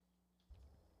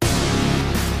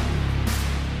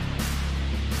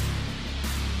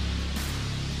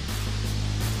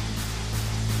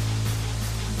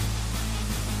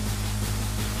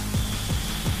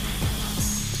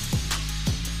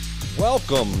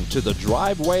Welcome to the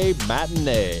Driveway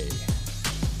Matinee.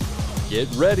 Get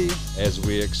ready as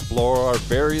we explore our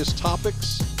various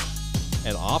topics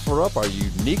and offer up our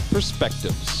unique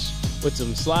perspectives. With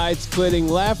some slide-splitting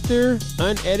laughter,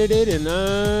 unedited and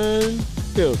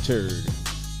unfiltered.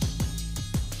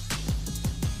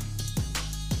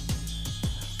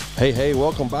 Hey,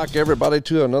 welcome back, everybody,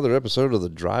 to another episode of the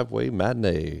Driveway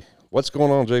Matinee. What's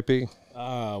going on, JP?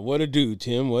 What a do,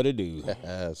 Tim, what a do.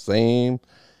 Same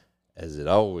as it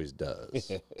always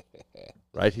does.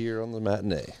 Right here on the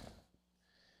Matinee.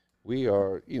 We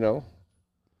are,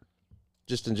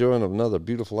 just enjoying another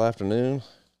beautiful afternoon.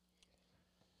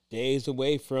 Days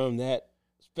away from that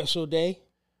special day.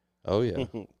 Oh, yeah.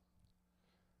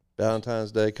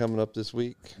 Valentine's Day coming up this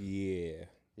week. Yeah.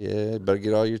 Yeah, better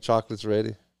get all your chocolates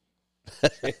ready.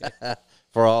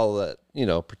 For all that,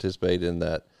 participate in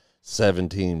that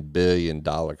 $17 billion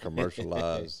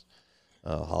commercialized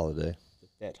holiday.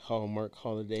 That Hallmark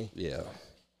holiday. Yeah.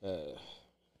 Man,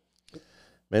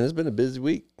 it's been a busy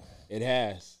week. It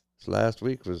has. This last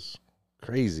week was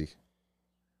crazy.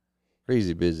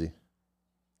 Crazy busy.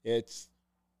 I've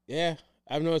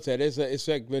noticed that. It's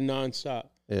like been nonstop.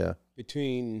 Yeah.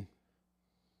 Between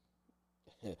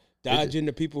dodging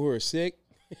the people who are sick.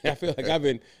 I feel like I've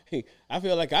been in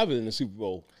the Super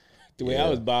Bowl. The way I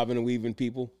was bobbing and weaving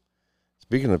people.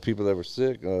 Speaking of people that were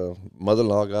sick,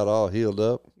 mother-in-law got all healed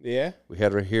up. Yeah. We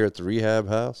had her here at the rehab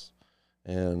house,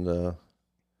 and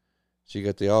she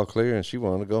got the all clear, and she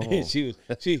wanted to go home. she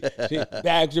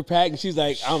bags are packed, and she's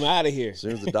like, "I'm out of here." As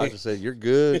soon as the doctor said, "You're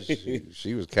good,"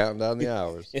 she was counting down the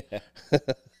hours. Yeah.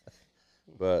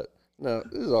 But no,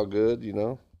 this is all good.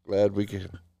 Glad we could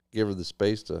give her the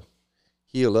space to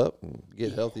heal up and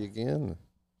get healthy again.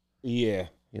 Yeah.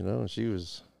 And she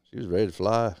was ready to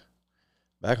fly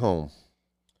back home.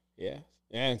 Yeah.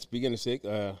 And speaking of sick,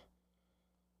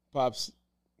 Pop's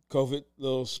COVID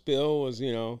little spill was,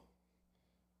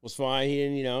 was fine. He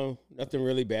didn't, nothing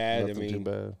really bad. Nothing too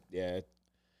bad. Yeah.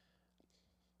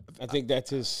 I think that's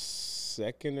his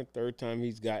second or third time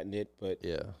he's gotten it, but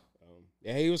yeah.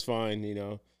 He was fine,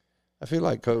 I feel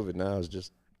like COVID now is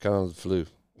just kind of the flu.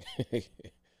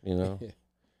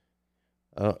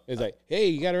 It's like, hey,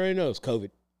 you got a runny nose,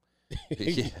 COVID.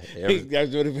 Yeah,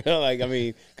 that's what it felt like. I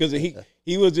mean, because he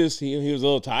was just he was a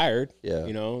little tired. Yeah.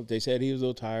 They said he was a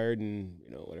little tired and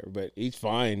whatever, but he's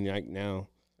fine like now.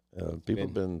 People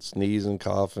have been sneezing,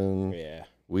 coughing,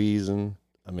 wheezing.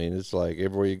 I mean, it's like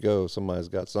everywhere you go, somebody's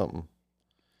got something.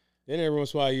 Then every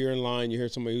once in a while you're in line, you hear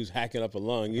somebody who's hacking up a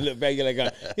lung. You look back, you're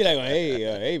like,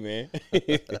 hey, man.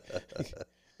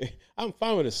 I'm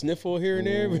fine with a sniffle here and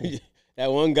there, but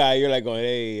that one guy, you're like going,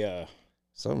 hey.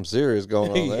 Something serious going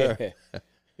on there.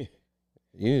 You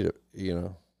need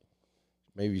to,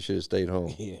 maybe you should have stayed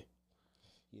home. Yeah.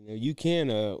 You can,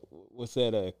 what's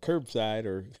that, curbside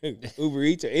or Uber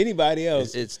Eats or anybody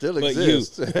else. It still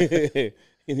exists. Anybody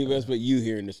else but you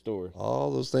here in the store.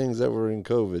 All those things that were in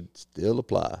COVID still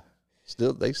apply.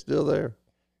 They still there.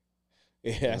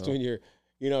 Yeah, that's when you're,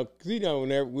 because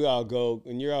whenever we all go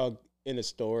and you're all in a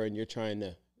store and you're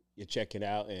check it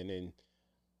out and then,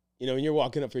 when you're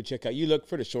walking up for a checkout, you look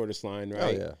for the shortest line,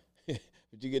 right? Oh, yeah.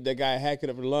 But you get that guy hacking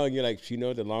up the lung, you're like,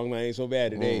 the long line ain't so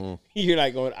bad today. Mm-hmm. You're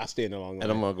like going, I'll stay in the long line.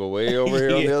 And I'm going to go way over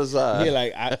here on the other side. You're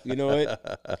like, you know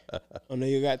what? I know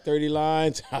you got 30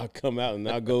 lines. I'll come out and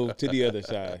I'll go to the other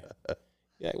side.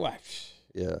 You're like, watch.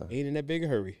 Yeah. Ain't in that big a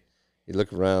hurry. You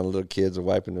look around, little kids are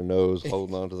wiping their nose,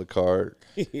 holding onto the cart,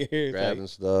 grabbing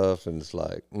stuff, and it's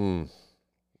like,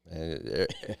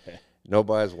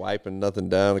 nobody's wiping nothing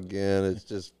down again. It's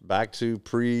just back to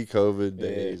pre-COVID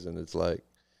days, and it's like,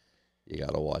 you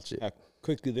got to watch it. How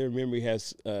quickly their memory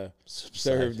has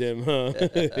served them, huh?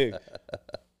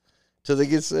 Till they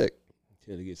get sick.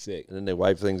 And then they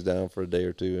wipe things down for a day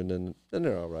or two, and then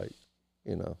they're all right.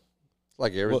 It's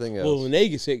like everything else. Well, when they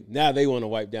get sick, now they want to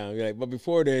wipe down. You're like, but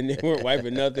before then, they weren't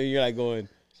wiping nothing. You're like going.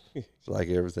 It's like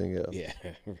everything else. Yeah.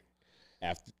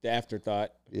 The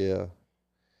afterthought. Yeah.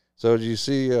 So did you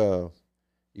see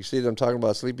them talking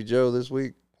about Sleepy Joe this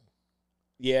week?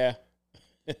 Yeah.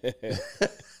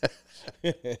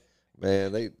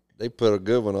 Man, they put a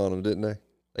good one on him, didn't they?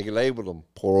 They labeled him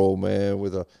poor old man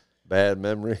with a bad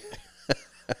memory.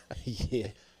 Yeah.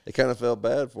 They kind of felt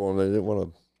bad for him. They didn't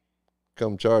want to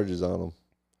come charges on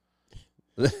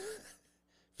him.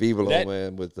 Feeble old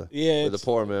man with the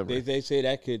poor memory. They say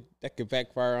that could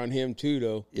backfire on him too,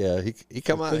 though. Yeah, he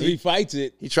come out. He fights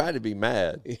it. He tried to be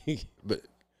mad, but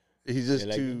he's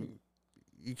just too.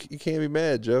 You can't be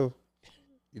mad, Joe.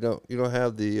 You don't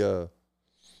have the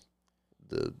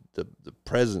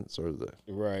presence or the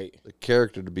right the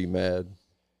character to be mad.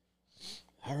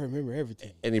 I remember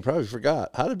everything. And he probably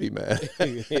forgot how to be mad.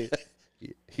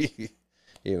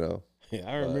 You know.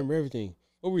 I remember everything.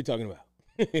 What were we talking about?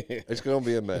 It's going to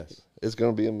be a mess. It's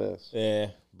going to be a mess. Yeah.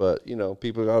 But,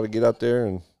 people got to get out there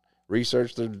and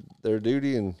research their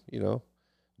duty and,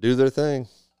 do their thing.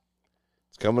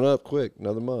 It's coming up quick,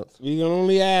 another month. We can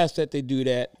only ask that they do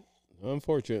that,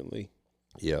 unfortunately.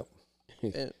 Yeah.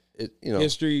 And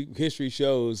history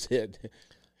shows that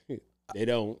they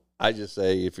don't. I just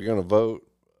say if you're going to vote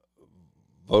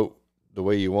the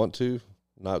way you want to,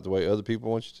 not the way other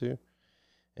people want you to.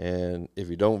 And if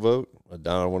you don't vote, I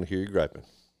don't want to hear you griping.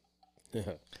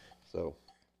 So,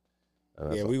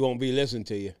 we won't be listening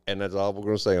to you. And that's all we're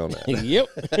going to say on that. Yep.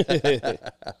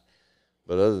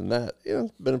 But other than that,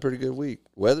 it's been a pretty good week.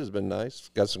 Weather's been nice.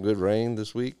 Got some good rain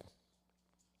this week.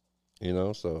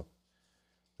 So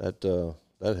that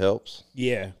helps.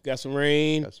 Yeah, got some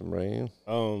rain. Got some rain.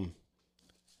 What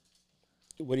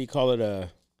do you call it?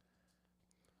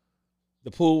 The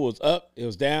pool was up, it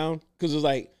was down, because it was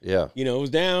like, yeah, it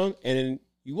was down, and then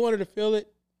you wanted to feel it,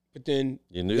 but then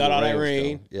you knew got all that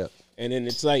rain. Yeah, and then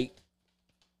it's like,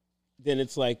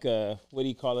 what do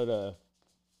you call it?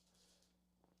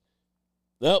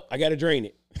 Well, I got to drain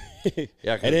it.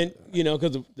 Yeah, and then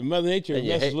because the Mother Nature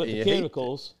messes with the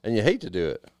chemicals, and you hate to do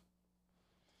it,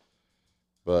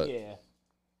 but yeah,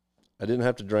 I didn't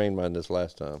have to drain mine this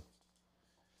last time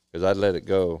because I'd let it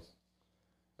go.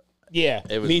 Yeah,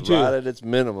 it was me too. Right at its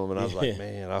minimum, and I was like,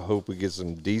 man, I hope we get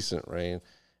some decent rain.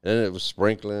 And then it was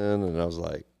sprinkling, and I was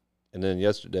like, and then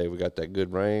yesterday we got that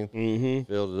good rain,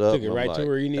 filled it up, took it right to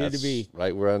where you needed to be,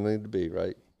 right where I needed to be,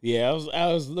 right. Yeah,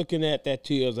 I was looking at that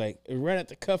too. I was like, right at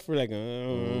the cuff, we're like,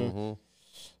 you're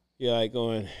like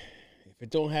going, if it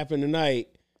don't happen tonight,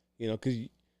 because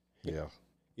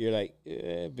you're like,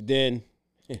 but then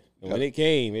when it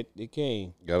came, it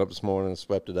came. Got up this morning and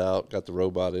swept it out. Got the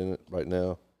robot in it right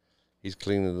now. He's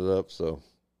cleaning it up, so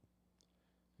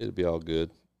it'll be all good.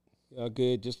 All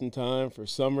good, just in time for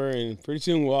summer, and pretty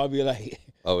soon we'll all be like,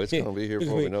 oh, it's gonna be here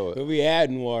before we know it. We'll be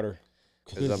adding water.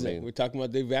 We're talking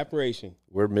about the evaporation.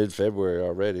 We're mid-February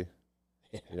already.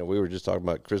 We were just talking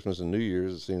about Christmas and New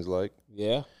Year's, it seems like.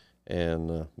 Yeah.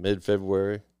 And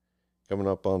mid-February, coming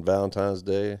up on Valentine's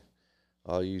Day,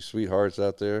 all you sweethearts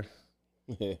out there,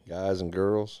 guys and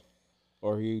girls.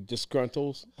 Or you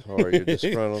disgruntled. Or you're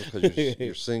disgruntled because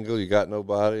you're single, you got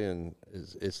nobody, and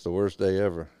it's the worst day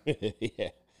ever. Yeah.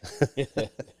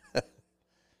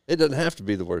 It doesn't have to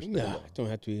be the worst day. No, it don't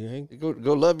have to be anything.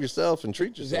 Go love yourself and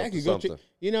treat yourself Exactly. to something.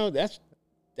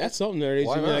 That's something there.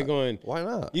 You're like going, why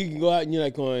not? You can go out and you're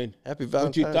like going, Happy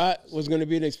Valentine's. What you thought was going to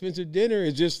be an expensive dinner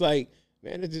is just like,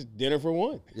 man, it's just dinner for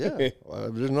one. Yeah.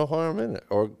 Well, there's no harm in it.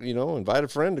 Or, invite a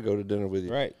friend to go to dinner with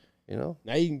you. Right.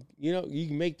 Now you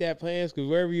can make that plans because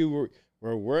wherever you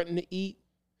were wanting to eat,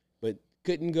 but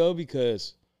couldn't go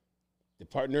because the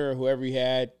partner or whoever you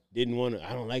had didn't want to.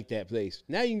 I don't like that place.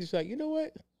 Now you can just like, you know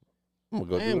what? I'm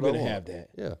going to have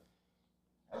that. Yeah.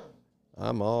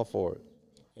 I'm all for it.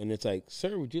 And it's like,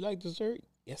 sir, would you like dessert?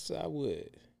 Yes, I would.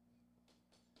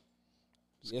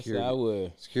 Yes, I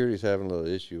would. Security's having a little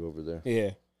issue over there.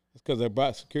 Yeah. It's because I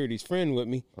brought security's friend with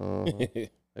me. They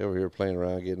were here playing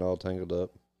around, getting all tangled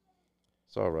up.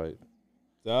 It's all right.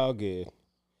 It's all good.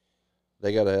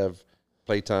 They got to have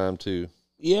playtime, too.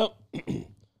 Yep.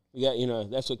 We got,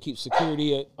 that's what keeps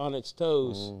security on its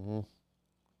toes. Mm-hmm.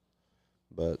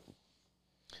 But,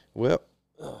 well,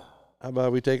 how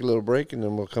about we take a little break and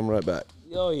then we'll come right back.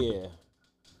 Oh, yeah.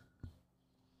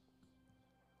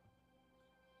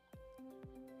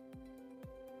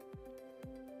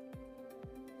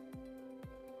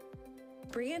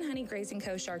 Brie and Honey Grazing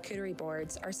Co. charcuterie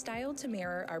boards are styled to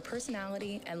mirror our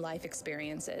personality and life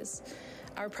experiences.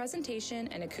 Our presentation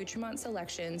and accoutrement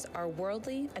selections are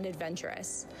worldly and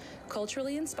adventurous.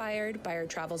 Culturally inspired by our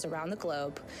travels around the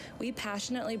globe, we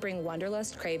passionately bring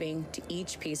wanderlust craving to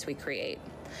each piece we create.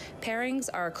 Pairings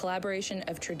are a collaboration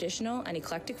of traditional and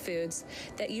eclectic foods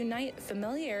that unite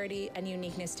familiarity and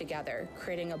uniqueness together,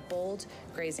 creating a bold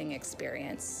grazing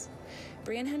experience.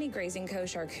 Brie and Honey Grazing Co.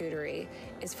 charcuterie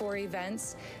is for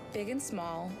events big and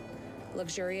small,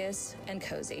 luxurious and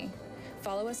cozy.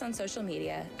 Follow us on social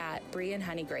media at Brie and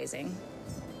Honey Grazing.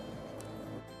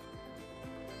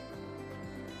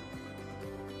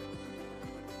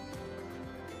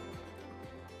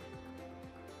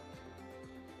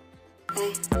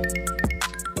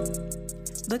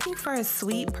 Looking for a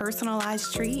sweet,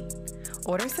 personalized treat?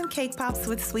 Order some cake pops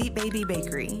with Sweet Baby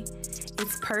Bakery.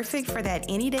 It's perfect for that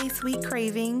any-day sweet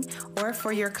craving or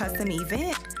for your custom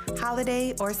event,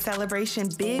 holiday, or celebration,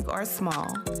 big or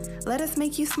small. Let us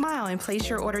make you smile and place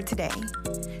your order today.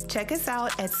 Check us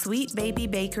out at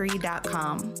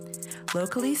sweetbabybakery.com.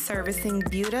 locally servicing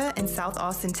Buda and South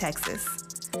Austin, Texas.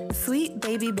 Sweet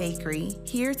Baby Bakery,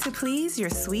 here to please your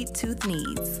sweet tooth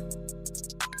needs.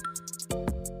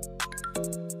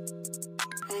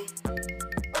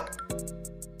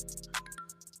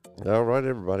 All right,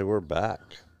 everybody, we're back.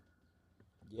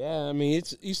 Yeah, I mean,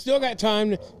 you still got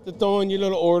time to throw in your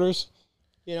little orders,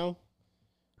 you know.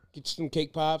 Get you some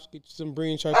cake pops, get you some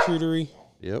brie and charcuterie.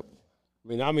 Yep.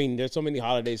 I mean, there's so many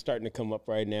holidays starting to come up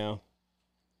right now.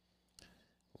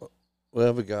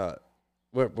 Well,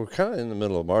 we're kind of in the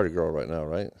middle of Mardi Gras right now,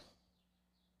 right?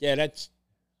 Yeah,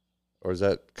 Or is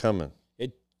that coming?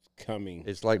 it's coming.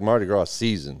 It's like Mardi Gras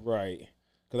season. Right.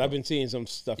 Because I've been seeing some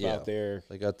stuff out there.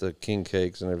 They got the king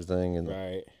cakes and everything in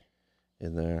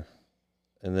there.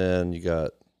 And then you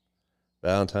got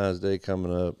Valentine's Day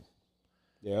coming up.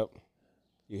 Yep.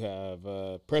 You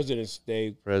have President's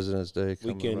Day.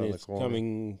 Weekend around the corner.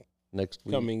 Coming next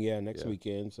week. Next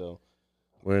weekend. So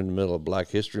we're in the middle of Black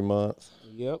History Month.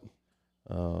 Yep.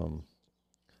 I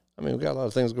mean, we got a lot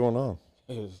of things going on.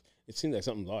 It seems like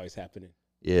something's always happening.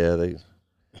 Yeah,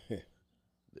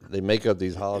 they make up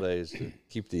these holidays to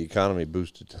keep the economy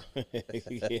boosted.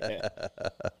 Yeah.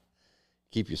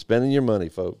 Keep you spending your money,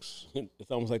 folks.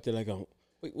 It's almost like they're like, oh,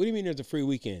 wait, what do you mean there's a free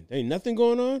weekend? There ain't nothing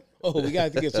going on? Oh, we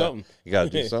got to get something. You got to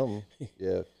do something.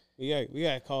 Yeah. We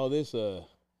got to call this the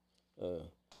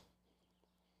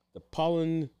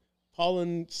pollen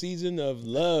season of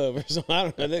love or something. I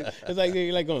don't know. It's like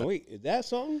you're like going, wait, is that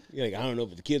something? You're like, I don't know,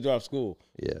 but the kids are off school.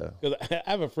 Yeah. Because I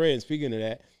have a friend, speaking of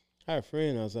that, I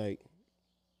was like,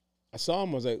 I saw him,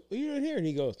 I was like, what are you doing here? And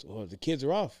he goes, well, the kids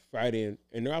are off Friday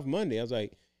and they're off Monday. I was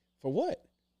like, for what?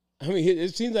 I mean,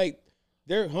 it seems like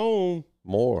they're home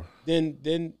more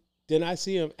than I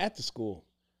see them at the school.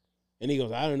 And he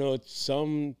goes, I don't know, it's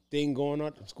something going on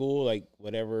at the school, like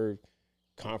whatever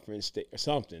conference day or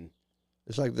something.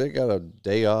 It's like they got a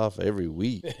day off every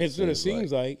week. That's what it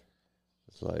seems like.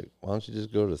 It's like, why don't you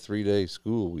just go to 3-day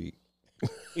school week?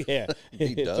 Yeah.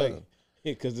 Be done.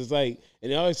 Because it's like,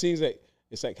 and it always seems like,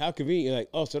 it's like, how convenient. You're like,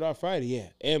 oh, so they're off Friday, yeah,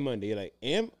 and Monday. You're like,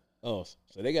 oh, so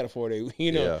they got a 4-day week,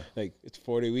 like it's a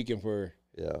 4-day weekend for,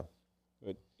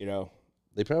 but,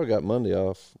 They probably got Monday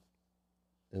off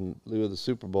in lieu of the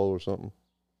Super Bowl or something,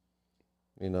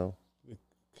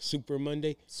 Super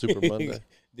Monday. Super Monday.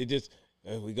 They just,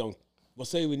 we'll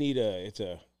say we need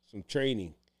some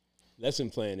training, lesson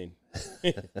planning.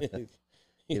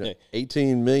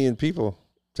 18 million people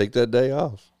take that day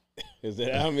off. Is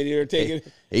that how many are taking?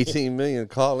 18 million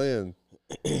call in.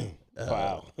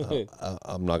 Wow.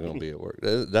 I'm not going to be at work.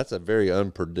 That's a very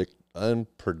unproductive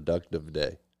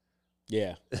day.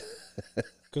 Yeah.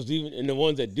 Because even the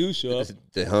ones that do show up,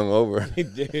 they hung over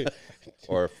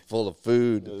or full of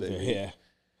food. Yeah.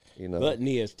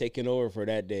 Gluttony is taking over for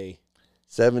that day.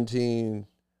 18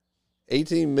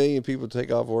 million people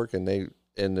take off work, and they're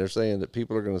saying that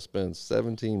people are going to spend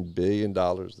 $17 billion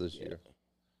this year.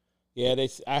 Yeah,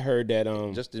 I heard that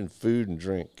just in food and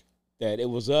drink. That it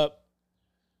was up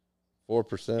 4%.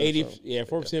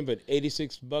 4%, but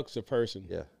 $86 a person.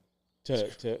 Yeah.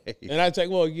 And I was like,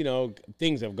 well,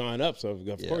 things have gone up, so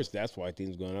of course that's why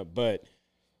things gone up. But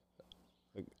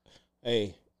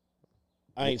hey,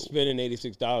 I ain't spending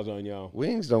 $86 on y'all.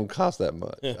 Wings don't cost that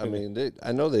much. I mean,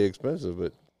 I know they're expensive,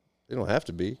 but they don't have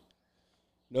to be.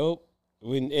 Nope.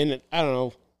 And I don't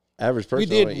know. Average person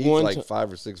only eats like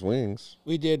 5 or 6 wings.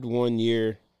 We did one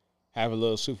year have a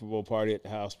little Super Bowl party at the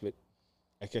house, but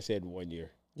like I said, 1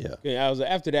 year. Yeah.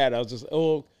 After that, I was just,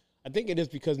 I think it is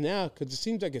because it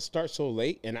seems like it starts so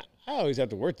late, and I always have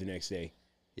to work the next day.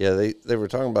 Yeah, they were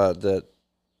talking about that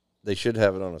they should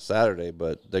have it on a Saturday,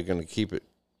 but they're going to keep it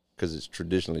because it's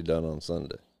traditionally done on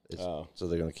Sunday. So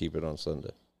they're going to keep it on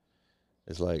Sunday.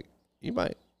 It's like you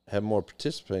might have more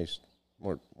participation.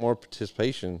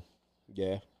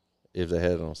 Yeah. If they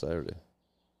had it on Saturday,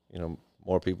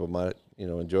 more people might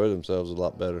enjoy themselves a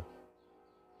lot better.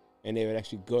 And they would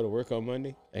actually go to work on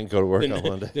Monday. And go to work on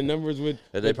Monday. The numbers would.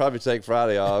 And they'd probably take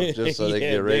Friday off just so they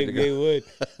can get ready to go. They would.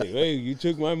 Like, hey, you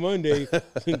took my Monday.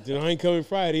 Then I ain't coming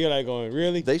Friday. You're like going,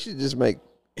 really? They should just make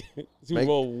Super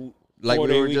Bowl like we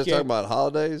were weekend. just talking about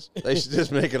holidays. They should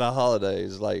just make it a holiday.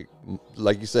 It's like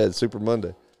you said, Super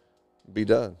Monday. Be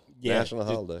done. Yeah, National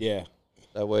holiday. Yeah.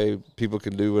 That way people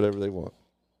can do whatever they want.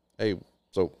 Hey,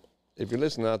 so if you're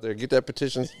listening out there, get that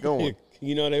petition going.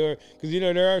 They were, because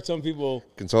there are some people.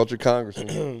 Consult your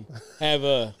congressman.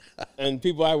 And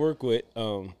people I work with,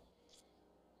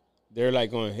 they're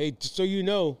like going, hey, just so you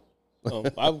know,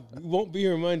 I won't be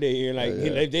here Monday. You're like,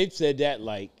 they've said that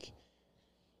like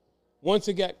once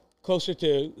it got closer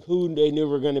to who they knew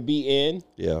were going to be in.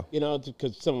 Yeah.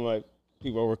 Because some of my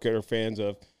people I work with are fans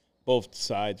of both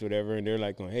sides, whatever, and they're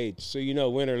like, going, hey, so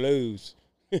win or lose,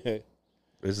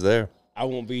 It's there. I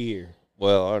won't be here.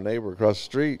 Well, our neighbor across the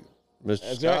street, Mr.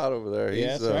 That's Scott right. over there,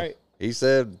 Yeah, that's right. He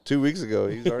said 2 weeks ago,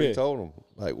 he's already told him,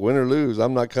 like, win or lose,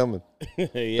 I'm not coming.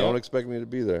 Yep. Don't expect me to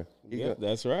be there.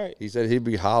 That's right. He said he'd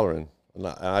be hollering. And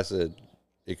I said,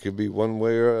 it could be one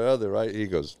way or the other, right? He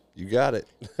goes, you got it.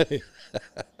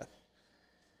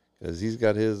 Because he's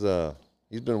got his,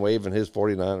 he's been waving his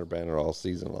 49er banner all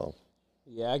season long.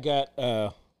 Yeah, I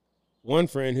got one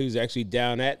friend who's actually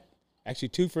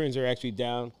two friends are actually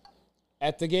down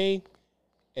at the game.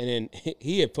 And then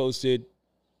he had posted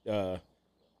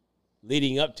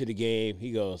leading up to the game,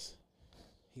 he goes,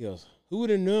 who would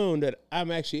have known that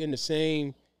I'm actually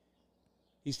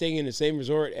he's staying in the same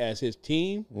resort as his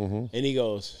team. Mm-hmm. And he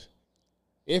goes,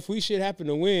 if we should happen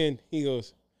to win, he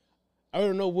goes, I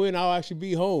don't know when I'll actually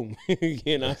be home.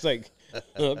 And I was like,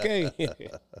 okay.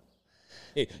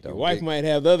 Your wife might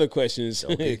have other questions.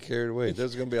 Don't get carried away.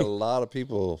 There's going to be a lot of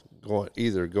people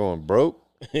either going broke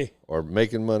or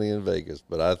making money in Vegas,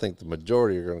 but I think the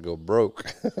majority are going to go broke.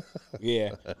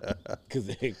 Yeah,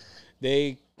 because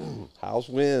they house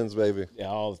wins, baby. Yeah,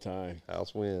 all the time.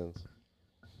 House wins.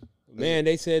 Man,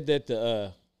 they said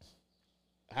that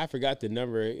I forgot the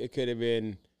number. It could have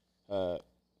been a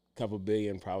couple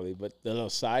billion probably, but the little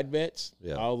side bets,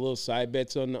 all the little side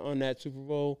bets on that Super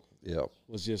Bowl,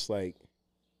 was just like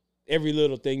every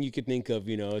little thing you could think of.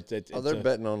 They're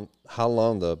betting on how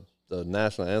long the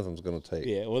national anthem's going to take.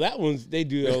 Yeah, well, that one's they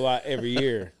do a lot every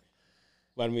year.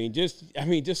 But I mean, just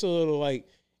a little like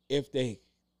if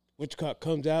which cop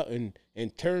comes out and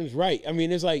turns right. I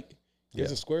mean, it's like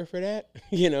there's a square for that.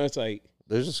 It's like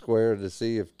there's a square to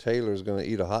see if Taylor's going to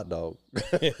eat a hot dog.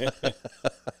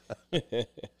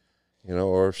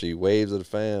 Or if she waves at a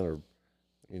fan, or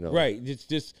right. It's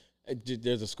just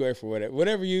there's a square for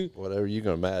whatever you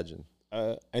can imagine.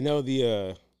 I know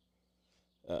the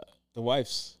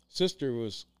wife's sister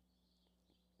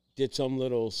did some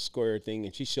little square thing,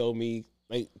 and she showed me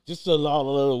like just a lot of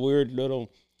little weird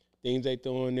little things they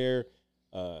throw in there.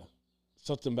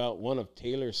 Something about one of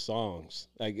Taylor's songs.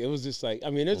 Like it was just like,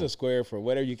 I mean, there's a square for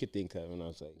whatever you could think of, and I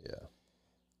was like, yeah,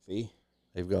 see,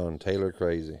 they've gone Taylor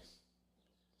crazy.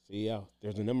 See,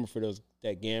 there's a number for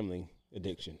that gambling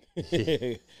addiction.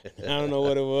 I don't know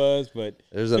what it was, but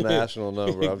there's a national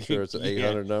number. I'm sure it's an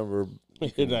 800 number. You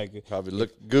can probably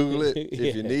Google it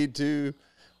if you need to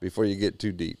before you get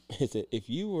too deep. It said, if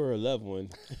you or a loved one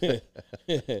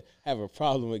have a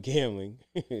problem with gambling,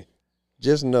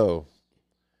 just know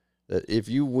that if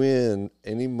you win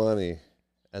any money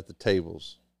at the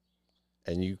tables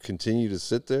and you continue to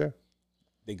sit there,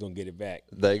 they're going to get it back.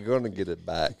 They're going to get it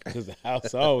back. Because the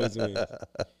house always wins.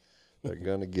 They're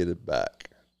going to get it back.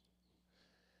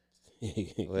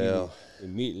 Well,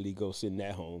 immediately go sit in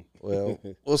that home. Well,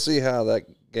 we'll see how that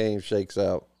game shakes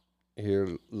out here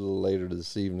a little later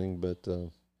this evening. But,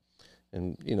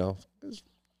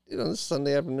 it's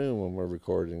Sunday afternoon when we're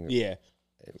recording. Yeah.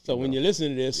 So when you're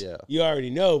listening to this, you already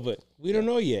know, but we don't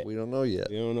know yet. We don't know yet.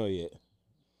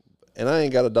 And I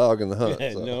ain't got a dog in the hunt.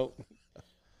 So. Nope.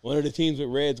 One of the teams with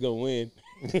red's going to win.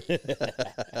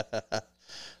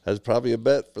 That's probably a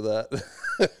bet for that.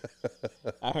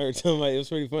 I heard somebody, it was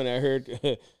pretty funny. I heard,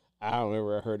 I don't remember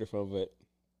where I heard it from, but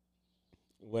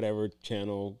whatever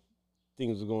channel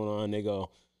things were going on, he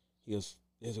goes,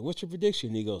 what's your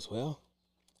prediction? He goes, well,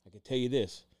 I can tell you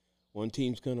this. One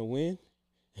team's going to win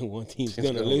and one team's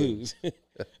going to lose.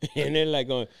 And they're like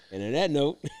going, and on that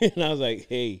note, and I was like,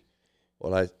 hey.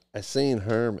 Well, I seen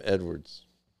Herm Edwards.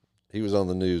 He was on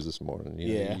the news this morning.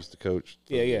 He used to coach.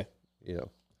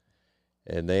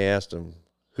 And they asked him,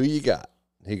 who you got?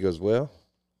 He goes, well,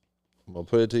 I'm going to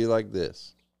put it to you like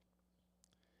this.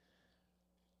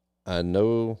 I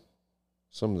know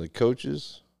some of the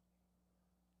coaches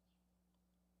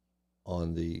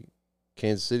on the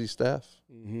Kansas City staff,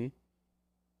 and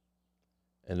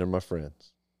they're my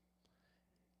friends.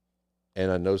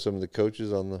 And I know some of the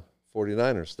coaches on the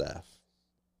 49ers staff.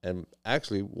 And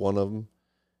actually, one of them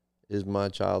is my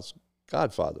child's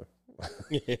godfather.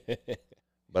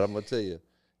 But I'm going to tell you,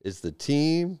 it's the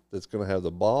team that's going to have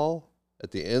the ball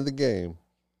at the end of the game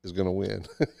is going to win.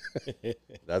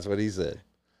 That's what he said.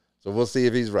 So we'll see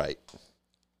if he's right.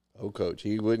 Oh, coach,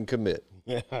 he wouldn't commit.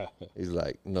 He's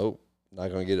like, nope, not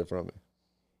going to get it from me.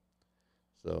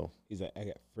 So he's like, I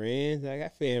got friends, I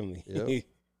got family. Yep.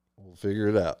 We'll figure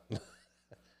it out.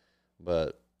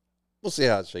 But we'll see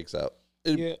how it shakes out.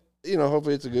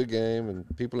 Hopefully it's a good game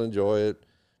and people enjoy it.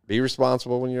 Be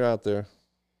responsible when you're out there.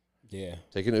 Yeah.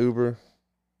 Take an Uber,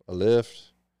 a Lyft,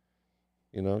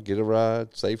 get a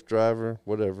ride, safe driver,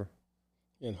 whatever.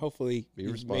 And hopefully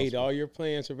you made all your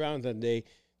plans for Valentine's Day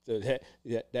So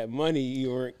that money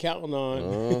you weren't counting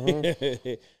on.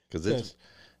 Because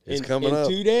it's coming in up.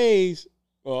 2 days,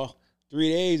 well, 3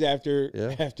 days after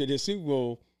Yeah. the Super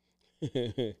Bowl,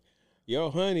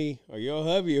 your honey or your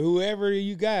hubby or whoever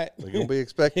you got They're going to be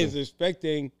expecting is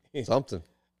expecting something.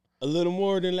 a little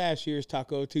more than last year's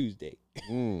Taco Tuesday.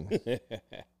 You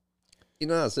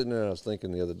know, I was sitting there and I was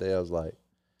thinking the other day, I was like,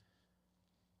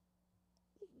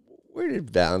 where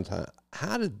did Valentine,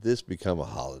 how did this become a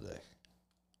holiday?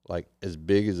 Like, as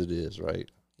big as it is, right?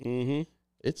 Mm-hmm.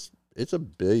 It's $1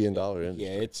 billion industry.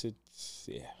 Yeah, it's.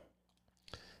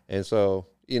 And so,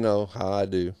 you know how I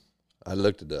do. I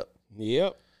looked it up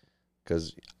Yep.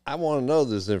 because I want to know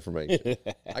this information.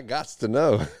 I got to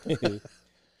know.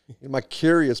 In my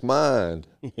curious mind,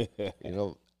 you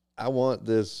know, I want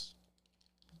this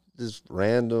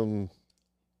random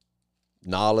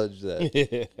knowledge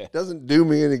that doesn't do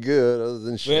me any good other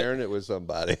than sharing it with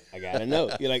somebody. I gotta know.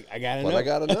 You're like, I gotta know. But I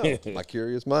gotta know. My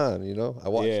curious mind, you know. I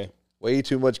watched way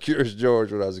too much Curious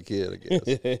George when I was a kid, I guess.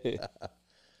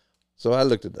 So I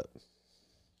looked it up.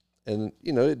 And,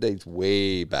 you know, it dates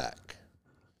way back.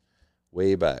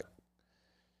 Way back.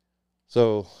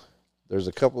 So there's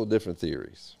a couple of different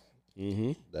theories.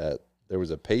 That there was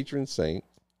a patron saint,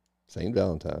 Saint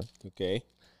Valentine. Okay.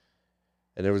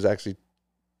 And there was actually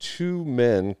 2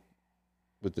 men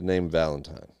with the name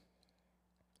Valentine.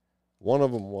 One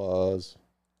of them was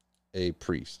a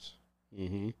priest.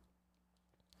 And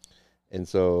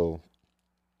so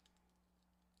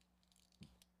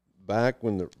back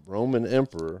when the Roman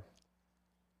emperor,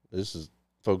 this is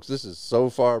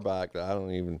so far back that I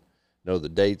don't even know the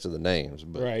dates of the names,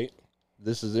 but right.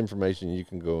 This is information you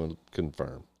can go and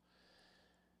confirm.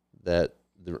 That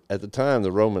at the time,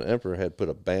 the Roman emperor had put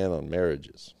a ban on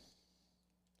marriages.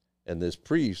 And this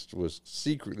priest was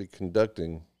secretly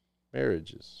conducting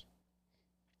marriages.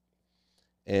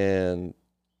 And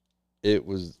it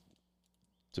was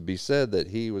to be said that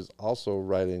he was also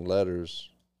writing letters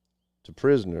to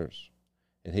prisoners,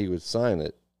 and he would sign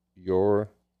it, Your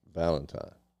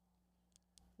Valentine.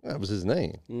 That was his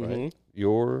name, right?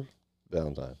 Your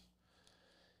Valentine.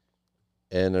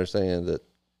 And they're saying that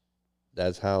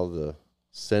that's how the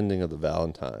sending of the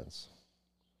Valentines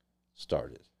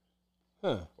started.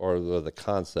 Or the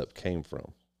concept came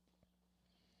from.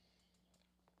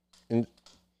 And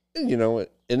you know,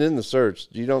 and in the search,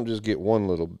 you don't just get one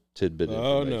little tidbit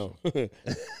of information. Oh, no.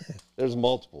 There's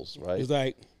multiples, right? It's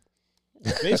like,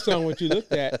 based on what you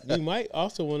looked at, you might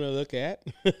also want to look at.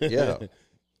 Yeah.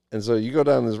 And so you go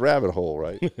down this rabbit hole,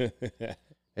 right?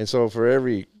 And so for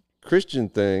every Christian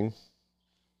thing,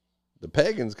 the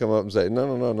pagans come up and say,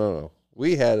 no.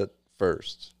 We had it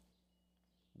first.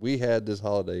 We had this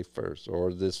holiday first,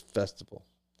 or this festival.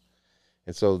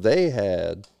 And so they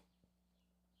had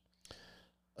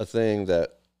a thing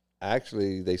that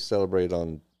actually they celebrate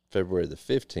on February the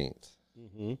 15th.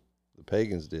 The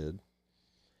pagans did.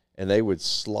 And they would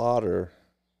slaughter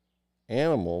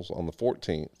animals on the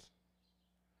 14th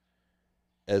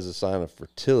as a sign of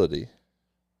fertility,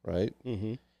 right?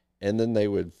 And then they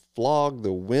would flog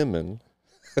the women.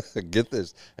 Get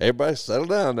this. Everybody settle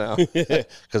down now,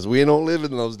 because we don't live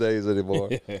in those days anymore.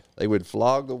 They would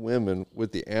flog the women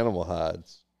with the animal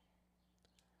hides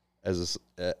as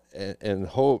in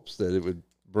hopes that it would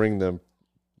bring them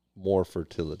more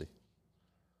fertility.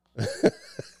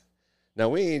 Now,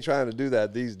 we ain't trying to do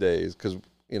that these days because,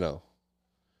 you know,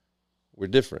 we're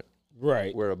different.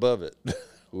 Right. We're above it.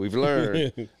 We've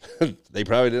learned. They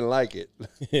probably didn't like it.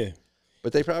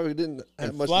 But they probably didn't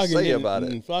have much to say about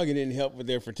it. And flogging didn't help with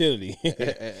their fertility.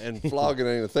 and flogging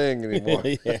ain't a thing anymore.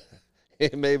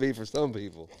 It may be for some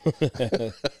people.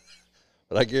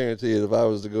 But I guarantee you, if I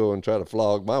was to go and try to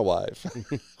flog my wife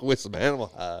with some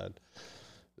animal hide,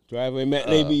 driveway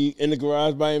matinee be in the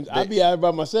garage by him. I'd be out by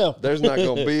myself. There's not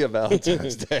going to be a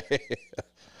Valentine's Day.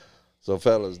 So,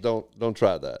 fellas, don't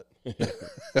try that.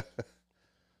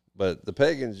 But the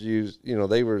pagans used, you know,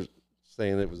 they were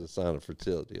saying it was a sign of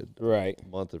fertility, right?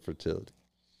 Month of fertility.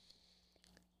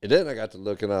 And then I got to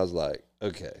look, and I was like,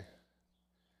 okay,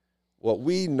 what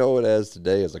we know it as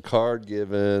today is a card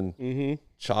given,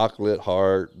 chocolate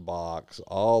heart box,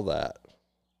 all that.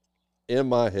 In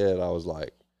my head, I was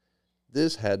like,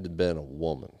 this had to have been a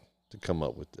woman to come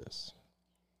up with this.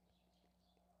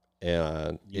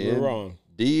 And you were wrong.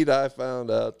 Indeed, I found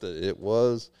out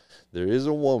that there is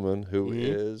a woman who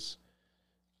is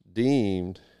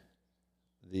deemed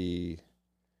the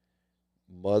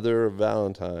mother of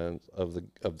Valentine's of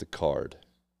the card.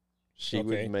 She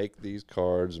would make these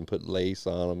cards and put lace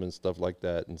on them and stuff like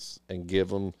that, and give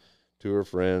them to her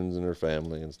friends and her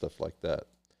family and stuff like that.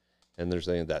 And they're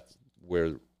saying that's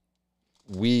where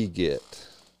we get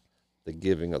the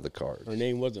giving of the cards. Her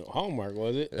name wasn't Hallmark,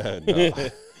 was it? No,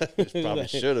 it probably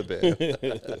should have been.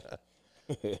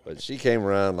 But she came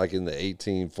around like in the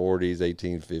 1840s,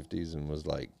 1850s, and was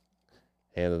like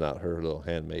handing out her little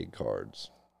handmade cards.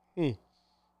 You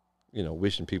know,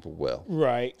 wishing people well.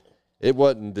 Right. It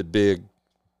wasn't the big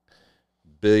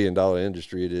billion-dollar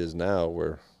industry it is now,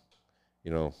 where,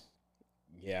 you know,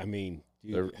 Yeah, I mean,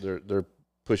 they're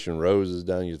pushing roses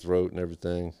down your throat and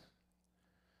everything.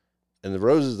 And the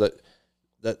roses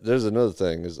that there's another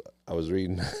thing is I was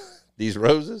reading these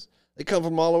roses, they come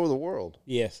from all over the world.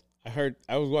 yes,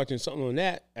 I was watching something on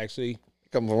that actually. They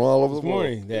come from all over the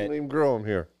morning world. that- They don't even grow them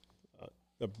here.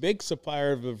 The big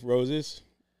supplier of roses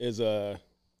is I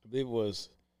believe it was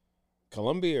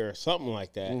Colombia or something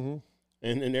like that. Mm-hmm.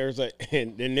 And then there's like,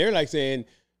 and then they're like saying,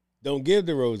 don't give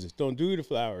the roses, don't do the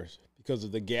flowers because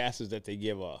of the gases that they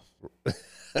give off.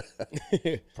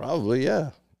 Probably,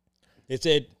 yeah. They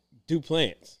said do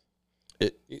plants.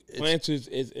 It's Plants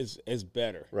is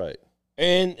better. right.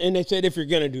 And they said if you're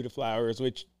gonna do the flowers,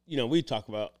 which you know we talk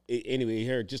about anyway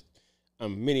here, just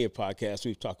on many a podcast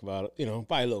we've talked about, you know,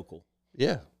 buy local.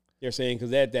 Yeah. They're saying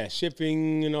because that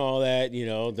shipping and all that, you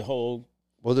know, the whole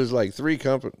Well, there's like three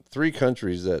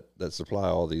countries that supply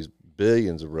all these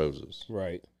billions of roses.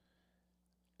 right.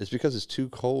 It's because it's too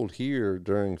cold here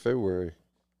during February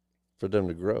for them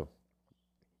to grow.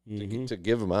 To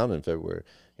give them out in February.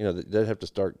 You know, they'd have to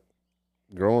start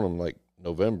growing them like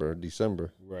November,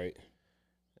 December. Right.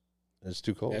 It's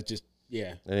too cold. That's just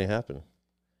yeah. It ain't happening.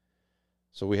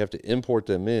 So we have to import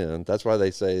them in. That's why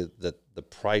they say that the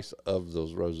price of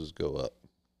those roses go up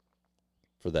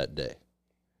for that day.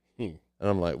 And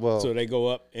I'm like, well. So they go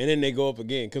up, and then they go up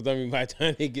again. Because, I mean, by the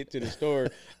time they get to the store,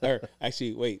 or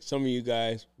actually, wait, some of you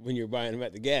guys, when you're buying them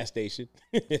at the gas station,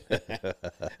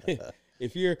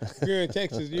 if you're in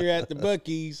Texas, you're at the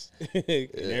Buc-ee's, and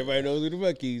everybody knows who the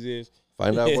Buc-ee's is.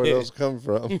 Find out where those come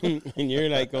from. And you're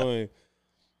like going,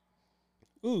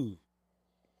 ooh,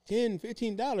 $10,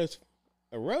 $15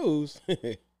 a rose.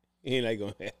 You're like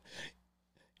going,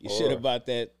 you should have bought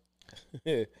that.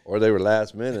 Or they were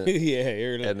last minute. Yeah,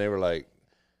 you're like, And they were like,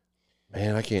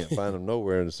 man, I can't find them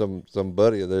nowhere. And some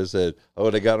buddy of theirs said, oh,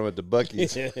 they got them at the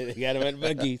Buc-ee's. they got them at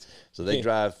the Buc-ee's. So they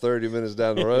drive 30 minutes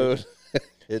down the road,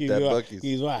 hit that Buc-ee's.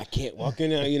 He's like, I can't walk in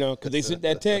there, you know, because they sent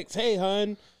that text, hey,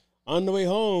 hon, on the way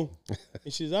home.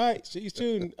 And she's all right, see you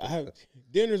soon.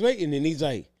 Dinner's waiting. And he's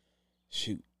like,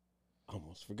 shoot,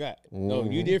 almost forgot. No,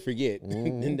 you did forget.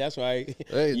 And that's why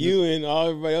you and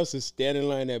everybody else is standing in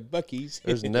line at Buc-ee's.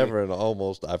 There's never an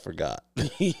almost I forgot.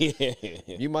 Yeah.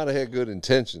 You might have had good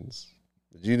intentions,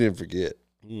 but you didn't forget.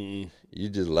 You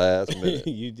just last minute.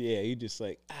 You just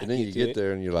like, And then you get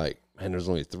there and you're like, man, there's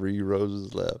only 3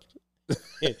 roses left.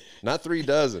 Not 3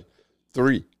 dozen,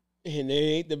 3. And they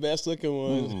ain't the best looking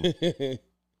ones.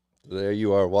 There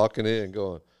you are walking in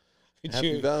going,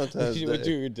 Happy Valentine's Day. With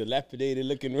your dilapidated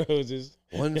looking roses.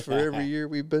 One for every year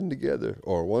we've been together,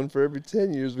 or one for every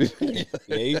 10 years we've been together.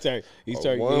 Yeah, he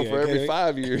started one for every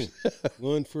 5 years.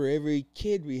 One for every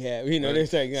kid we have. You know, they're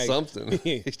saying like something.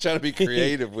 He's trying to be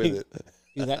creative with it.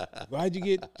 He's like, why'd you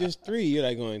get just 3? You're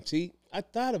like going, see, I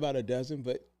thought about a dozen,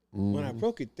 but when I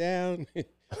broke it down,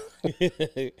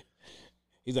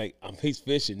 he's like, he's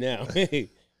fishing now. He's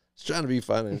trying to be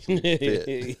financially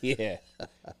fit. Yeah.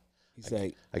 He's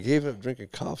like, I gave up drinking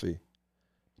coffee.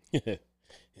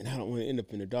 And I don't want to end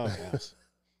up in the doghouse.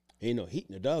 Ain't no heat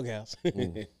in the doghouse.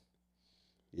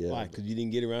 Yeah. Why? Because you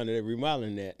didn't get around to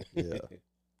remodeling that. Yeah.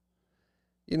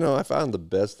 You know, I found the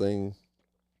best thing,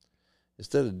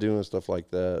 instead of doing stuff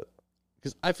like that,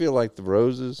 because I feel like the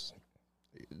roses,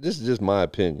 this is just my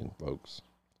opinion, folks,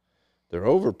 they're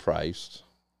overpriced,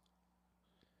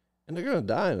 and they're going to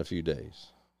die in a few days.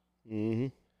 Mm-hmm.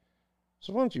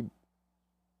 So why don't you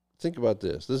think about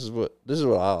this? This is what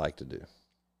I like to do.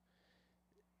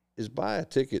 Is buy a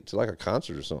ticket to like a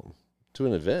concert or something, to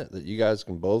an event that you guys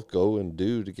can both go and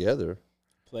do together.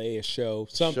 Play a show,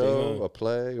 something. A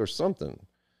play, or something.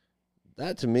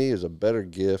 That to me is a better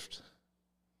gift,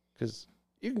 because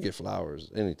you can get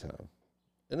flowers anytime,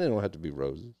 and they don't have to be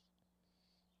roses.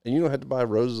 And you don't have to buy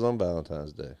roses on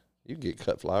Valentine's Day. You can get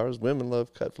cut flowers. Women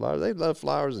love cut flowers. They love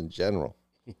flowers in general.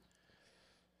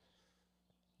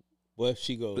 What if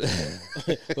she goes?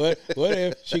 what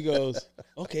if she goes?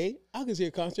 Okay, I can see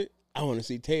a concert. I want to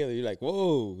see Taylor. You're like,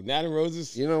 whoa! Now the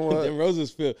roses. You know what? Them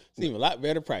roses seem a lot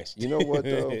better priced. You know what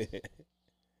though?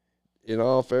 In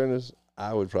all fairness,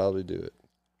 I would probably do it.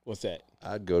 What's that?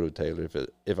 I'd go to Taylor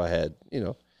if I had, you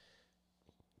know,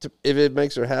 if it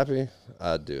makes her happy,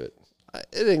 I'd do it.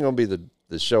 It ain't gonna be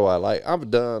the show I like. I've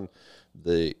done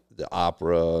the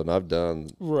opera and I've done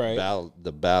right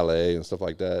the ballet and stuff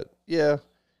like that. Yeah.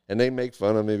 And they make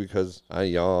fun of me because I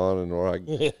yawn or I,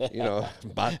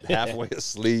 about halfway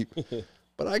asleep.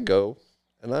 But I go,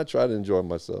 and I try to enjoy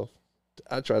myself.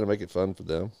 I try to make it fun for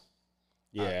them.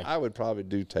 Yeah. I would probably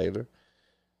do Taylor.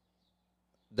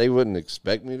 They wouldn't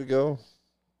expect me to go,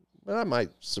 but I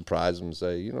might surprise them and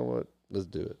say, you know what, let's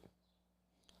do it.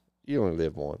 You only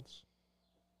live once.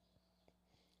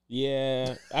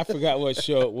 Yeah, I forgot what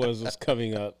show it was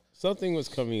coming up. Something was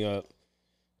coming up.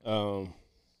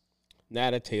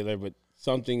 Not a Taylor, but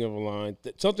something of a line.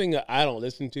 Something that I don't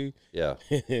listen to. Yeah.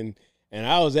 And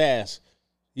I was asked,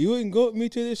 you wouldn't go with me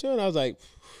to this show? And I was like,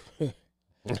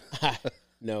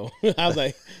 no. I was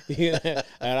like, yeah.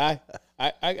 And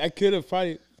I could have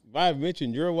probably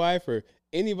mentioned your wife or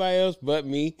anybody else but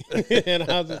me. And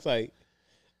I was just like,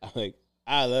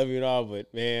 I love you and all,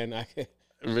 but man, I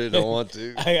really don't want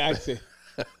to. I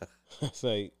was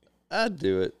like, I'd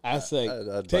do it. I was like,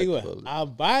 I'd tell you bite the what, bullet. I'll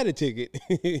buy the ticket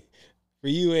for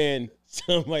you and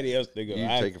somebody else to go. You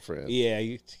take a friend.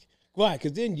 Yeah. Why?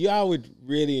 Because then y'all would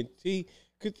really see.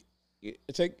 Cause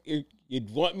it's like you'd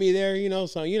want me there,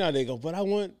 so they go. But I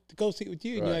want to go see it with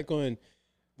you, and Right. you're like going.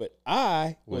 But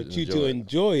I Would want you enjoy to it.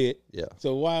 enjoy it. Yeah.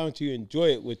 So why don't you enjoy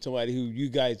it with somebody who you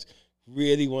guys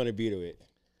really want to be with?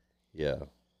 Yeah.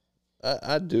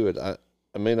 I'd do it. I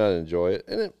may not enjoy it,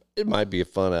 and it might be a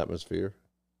fun atmosphere.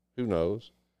 Who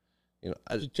knows?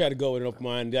 Just try to go with an open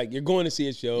mind. Like you're going to see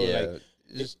a show. Yeah, Like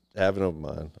just have an open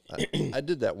mind. I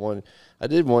did that one. I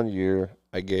did one year.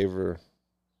 I gave her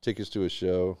tickets to a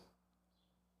show.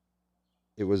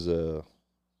 It was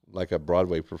like a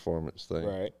Broadway performance thing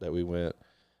Right. that we went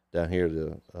down here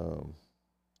to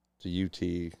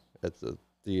UT at the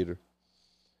theater.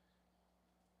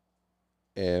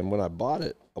 And when I bought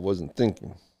it, I wasn't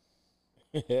thinking,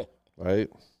 right?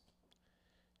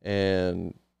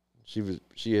 And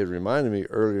she had reminded me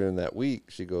earlier in that week.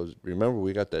 She goes, "Remember,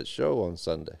 we got that show on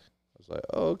Sunday." I was like,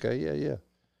 "Oh, okay, yeah."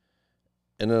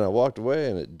 And then I walked away,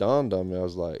 and it dawned on me. I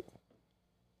was like,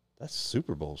 "That's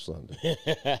Super Bowl Sunday.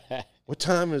 What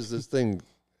time is this thing?"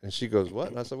 And she goes, "What?"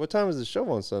 And I said, "What time is the show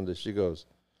on Sunday?" She goes,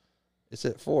 "It's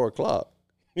at 4:00."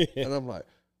 And I'm like,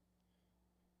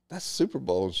 "That's Super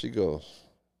Bowl." And she goes,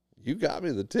 "You got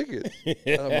me the ticket."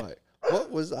 And I'm like,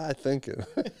 "What was I thinking?"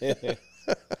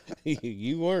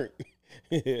 You weren't.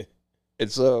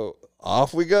 And so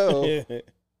off we go.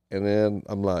 And then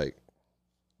I'm like,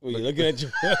 Were you looking at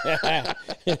your?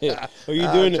 Were you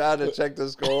I'm doing? trying to check the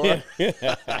score.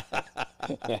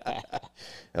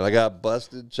 And I got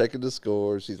busted checking the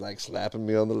score. She's like slapping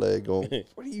me on the leg going,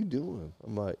 "What are you doing?"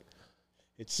 I'm like,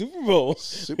 It's Super Bowl.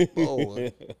 Super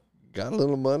Bowl. Got a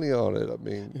little money on it. I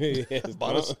mean, Yes,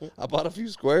 I bought a few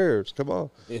squares. Come on.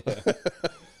 Yeah.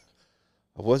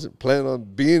 I wasn't planning on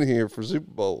being here for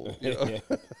Super Bowl.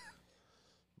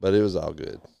 But it was all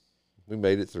good. We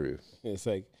made it through. It's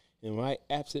like, in my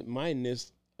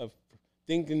absent-mindedness of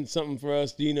thinking something for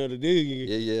us, to do,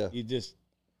 you just,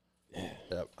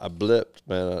 Yeah, I blipped,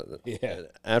 man. Yeah.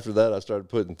 After that, I started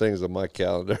putting things on my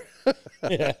calendar.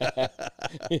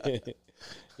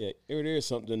 yeah, there's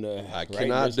something to I writing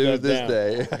cannot do this down.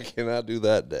 day. I cannot do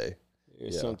that day.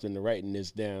 There's Yeah. something to writing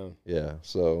this down. Yeah,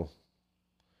 so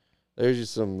there's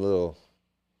just some little,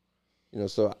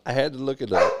 so I had to look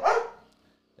it up.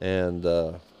 And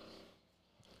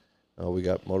we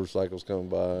got motorcycles coming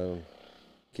by, and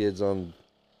kids on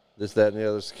this, that, and the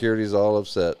other. Security's all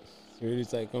upset.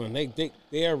 It's like going,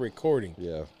 they are recording.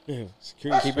 Yeah.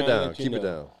 Security's Keep trying it to down. let you Keep it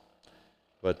know.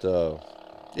 down. But,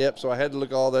 yep, so I had to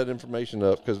look all that information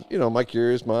up because, my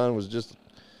curious mind was just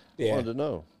wanted to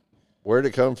know. Where'd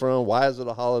it come from? Why is it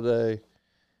a holiday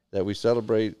that we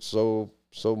celebrate so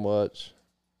much,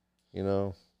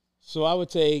 So I would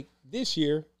say this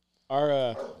year,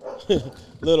 our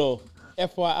little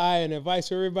FYI and advice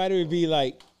for everybody would be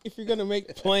like, if you're going to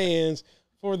make plans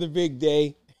for the big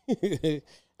day,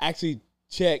 actually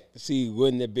check to see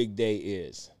when the big day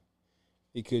is.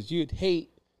 Because you'd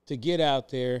hate to get out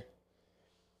there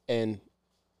and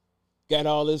got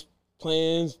all this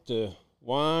plans to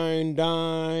wine,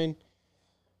 dine,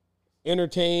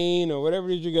 entertain, or whatever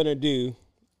it is you're going to do.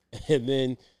 And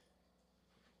then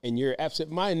in your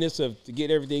absent-mindedness of to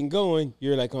get everything going,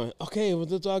 you're like going, okay, well,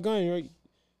 that's all going. You're like,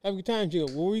 have a good time. You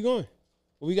go, where are we going?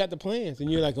 Well, we got the plans.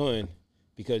 And you're like going,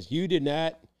 because you did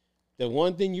not, the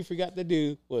one thing you forgot to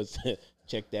do was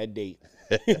check that date.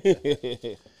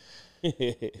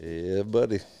 Yeah,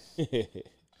 buddy.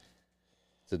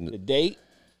 The date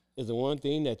is the one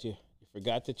thing that you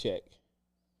forgot to check.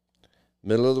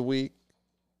 Middle of the week,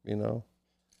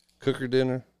 cook her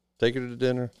dinner, take her to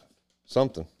dinner,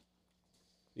 something.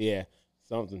 Yeah,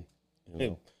 something.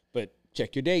 But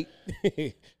check your date.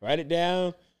 Write it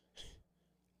down.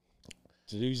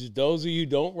 those of you who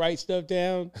don't write stuff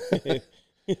down.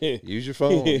 Use your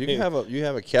phone. You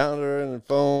have a calendar and a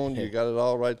phone. You got it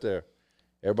all right there.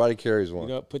 Everybody carries one.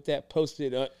 You know, put that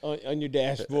Post-it on your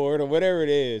dashboard or whatever it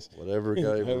is.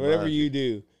 Whatever you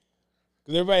do.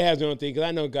 Because everybody has their own thing. Because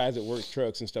I know guys that work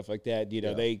trucks and stuff like that. You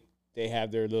know, they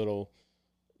have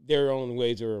their own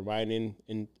ways of reminding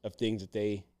of things that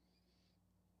they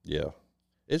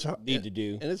it's hard, need to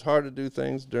do. And it's hard to do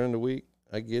things during the week.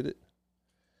 I get it.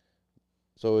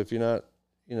 So if you're not,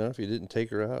 if you didn't take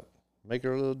her out, make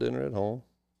her a little dinner at home,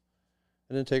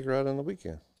 and then take her out on the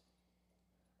weekend.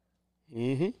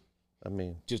 Mm-hmm. I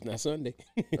mean, just not Sunday,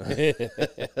 or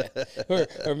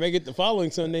make it the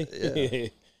following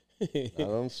Sunday. Not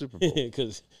on Super Bowl.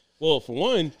 Because, well, for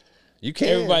one, you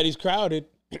can't. Everybody's crowded.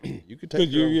 You could take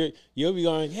you'll be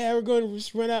going, yeah, we're going to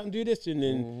just run out and do this, and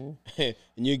then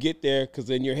and you get there because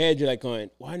in your head you're like going,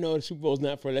 well, I know the Super Bowl's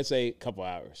not for, let's say, a couple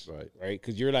hours, right?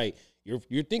 Because you're like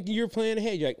you're thinking you're planning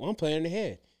ahead. You're like, well, I'm planning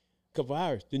ahead, a couple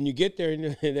hours. Then you get there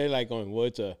and they're like going, well,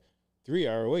 it's a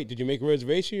 3-hour wait. Did you make a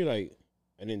reservation? You're like,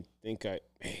 I didn't think man.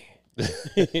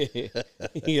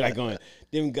 You're like going,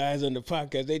 them guys on the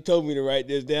podcast, they told me to write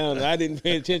this down, and I didn't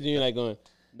pay attention. You're like going,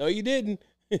 no, you didn't.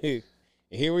 And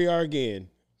here we are again.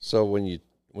 So when you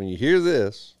hear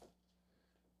this,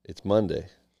 it's Monday.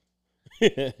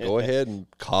 Go ahead and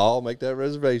make that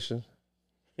reservation.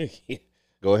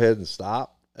 Go ahead and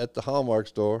stop at the Hallmark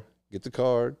store, get the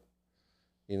card.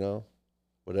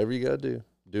 Whatever you got to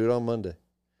do it on Monday.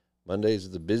 Mondays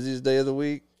is the busiest day of the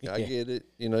week. I get it.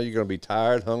 You're going to be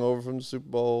tired, hungover from the Super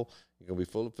Bowl. You're going to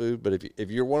be full of food. But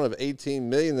if you're one of 18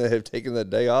 million that have taken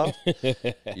that day off,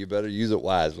 you better use it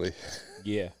wisely.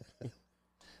 Yeah.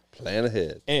 Plan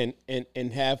ahead. And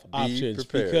have options.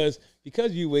 Prepared.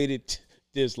 Because you waited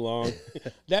this long,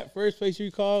 that first place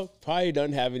you called probably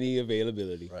doesn't have any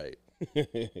availability. Right.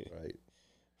 Right.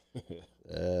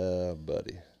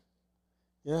 Buddy.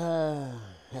 Yeah.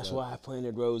 That's why I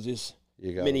planted roses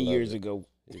many years ago.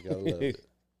 You gotta love it.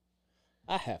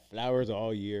 I have flowers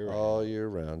all year round. All year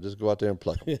round. Just go out there and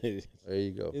pluck them. There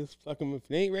you go. Just pluck them. If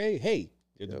they ain't ready, hey,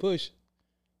 there's the push.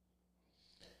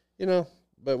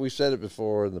 But we've said it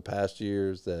before in the past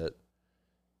years that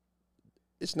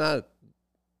it's not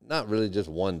really just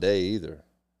one day either.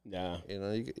 Nah.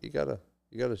 You gotta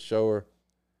show her,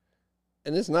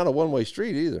 and it's not a one-way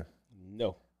street either.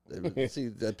 No. See,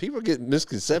 that people get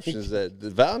misconceptions that the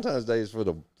Valentine's Day is for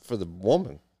the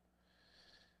woman.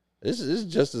 This is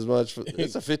just as much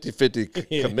it's a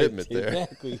 50-50 commitment there.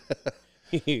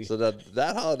 Exactly. So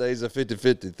that holiday is a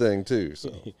 50-50 thing too.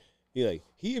 So you're like,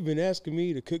 he had been asking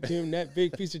me to cook him that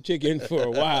big piece of chicken for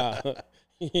a while.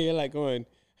 You're like going,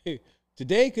 hey,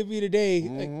 today could be the day.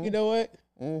 Like, you know what?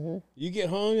 Mm-hmm. You get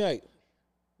home, you're like,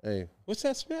 hey, what's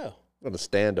that smell? I'm going to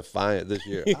stand defiant this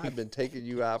year. I've been taking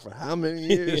you out for how many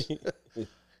years?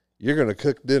 You're going to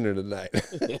cook dinner tonight.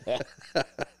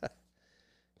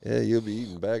 Yeah, you'll be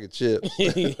eating a bag of chips.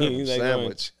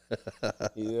 Sandwich.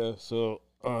 So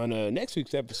on next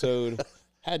week's episode,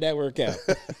 how'd that work out?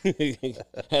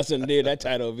 That's something there. That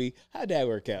title will be, how'd that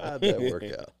work out? How'd that work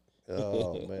out?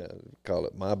 Oh, man. Call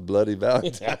it My Bloody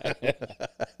Valentine.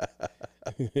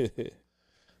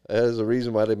 There's a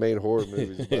reason why they made horror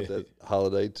movies about that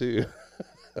holiday, too.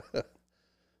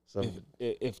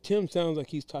 If Tim sounds like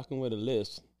he's talking with a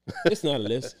list, it's not a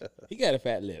list. He got a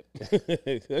fat lip.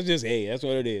 That's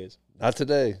what it is. Not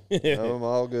today. I'm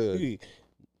all good.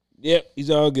 Yep, he's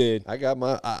all good. I got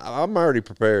I'm already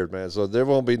prepared, man, so there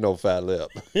won't be no fat lip.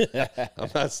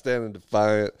 I'm not standing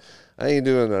defiant. I ain't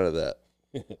doing none of that.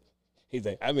 He's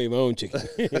like, I made my own chicken.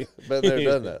 But they've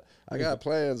done that. I got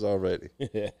plans already.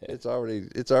 It's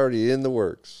already in the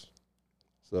works.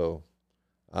 So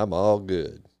I'm all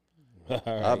good. All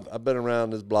right. I've been around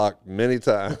this block many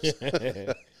times.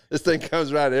 This thing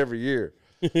comes around every year.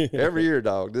 Every year,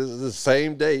 dog. This is the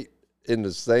same date in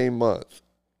the same month.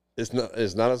 It's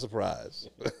not a surprise.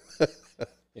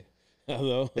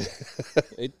 Although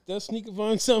it does sneak up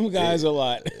on some guys a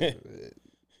lot.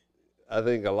 I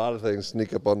think a lot of things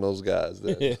sneak up on those guys.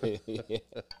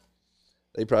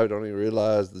 They probably don't even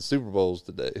realize the Super Bowl's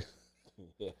today.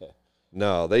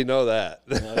 No, they know that.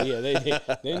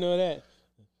 They know that.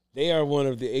 They are one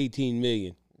of the 18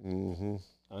 million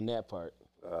on that part.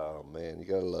 Oh, man, you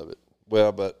got to love it.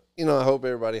 Well, but, I hope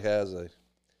everybody has a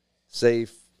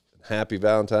safe, happy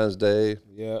Valentine's Day.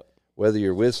 Yeah. Whether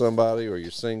you're with somebody or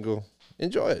you're single,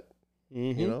 enjoy it.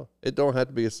 Mm-hmm. It don't have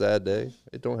to be a sad day.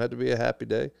 It don't have to be a happy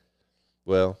day.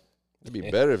 Well, it'd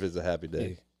be better if it's a happy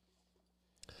day.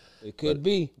 It could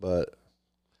be. But,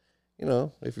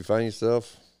 if you find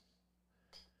yourself,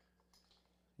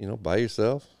 by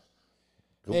yourself,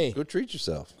 Go treat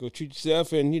yourself. Go treat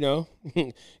yourself and,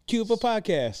 cue up a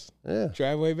podcast. Yeah.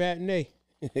 Driveway Matinee.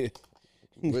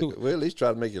 We'll at least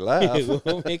try to make you laugh.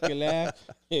 We'll make you laugh.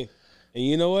 And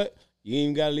you know what? You ain't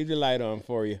even got to leave the light on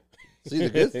for you. See,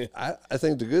 I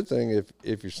think the good thing,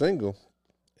 if you're single,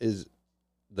 is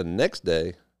the next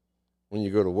day when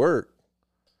you go to work,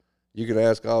 you can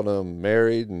ask all them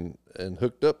married and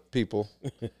hooked up people,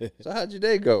 so how'd your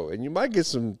day go? And you might get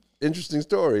some interesting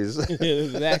stories.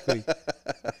 Exactly.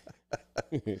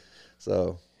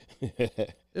 So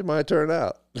it might turn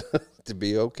out to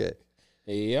be okay.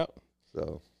 Yep.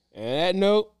 So on that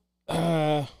note,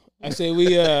 I say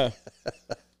we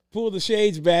pull the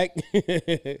shades back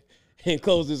and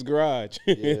close this garage.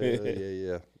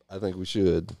 Yeah. I think we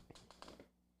should.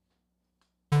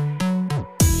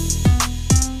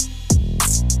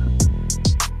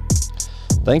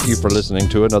 Thank you for listening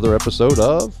to another episode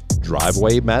of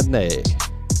Driveway Matinee.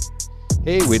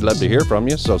 Hey, we'd love to hear from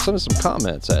you, so send us some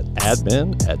comments at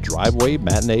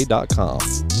admin@drivewaymatinee.com.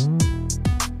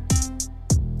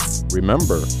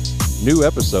 Remember, new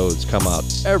episodes come out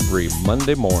every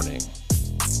Monday morning.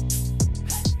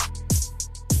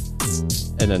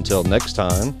 And until next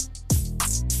time,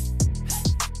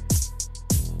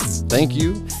 thank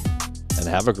you and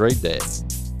have a great day.